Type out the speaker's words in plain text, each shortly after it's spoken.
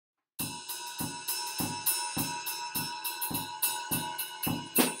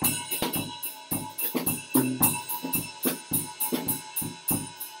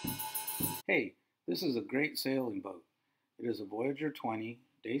This is a great sailing boat. It is a Voyager 20,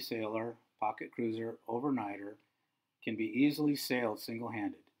 day sailor, pocket cruiser, overnighter, can be easily sailed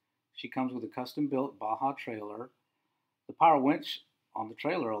single-handed. She comes with a custom-built Baja trailer. The power winch on the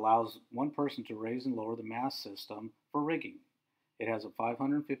trailer allows one person to raise and lower the mast system for rigging. It has a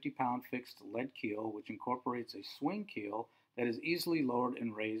 550-pound fixed lead keel, which incorporates a swing keel that is easily lowered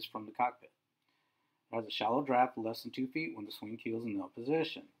and raised from the cockpit. It has a shallow draft of less than 2 feet when the swing keel is in no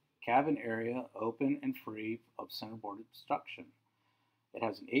position. Cabin area open and free of centerboard obstruction. It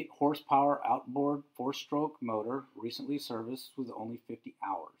has an 8-horsepower outboard 4-stroke motor, recently serviced with only 50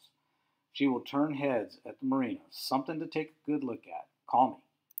 hours. She will turn heads at the marina. Something to take a good look at. Call me.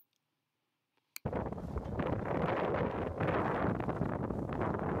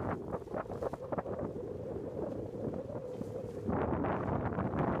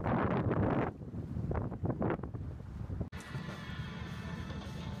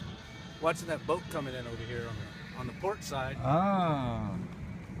 Watching that boat coming in over here on the port side. Ah,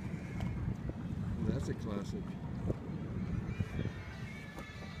 that's a classic.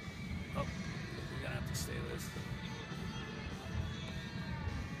 Oh, we're gonna have to stay this.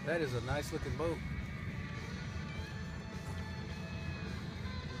 That is a nice looking boat.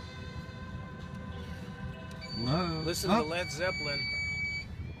 No. Listen to Led Zeppelin.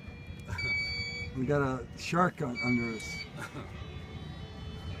 We got a shark under us.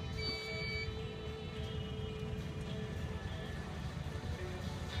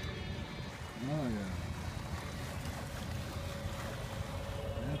 Oh yeah.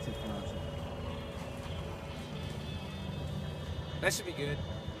 That's a classic. That should be good.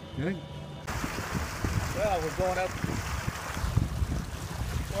 Good. Well, we're going up.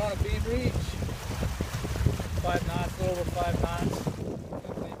 We're on a beam reach. 5 knots, a little over 5 knots.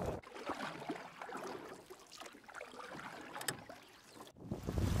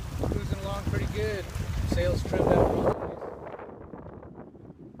 Cruising along pretty good. Sails trimmed up.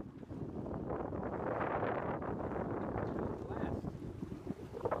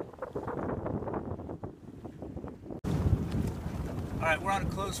 Alright, we're on a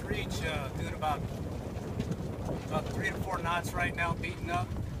close reach, doing about 3 to 4 knots right now, beating up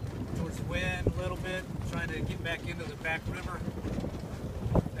towards the wind a little bit, trying to get back into the back river,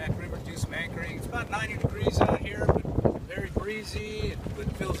 do some anchoring. It's about 90 degrees out here, but very breezy, but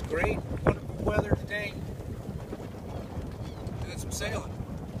it feels great. Wonderful weather today. Doing some sailing.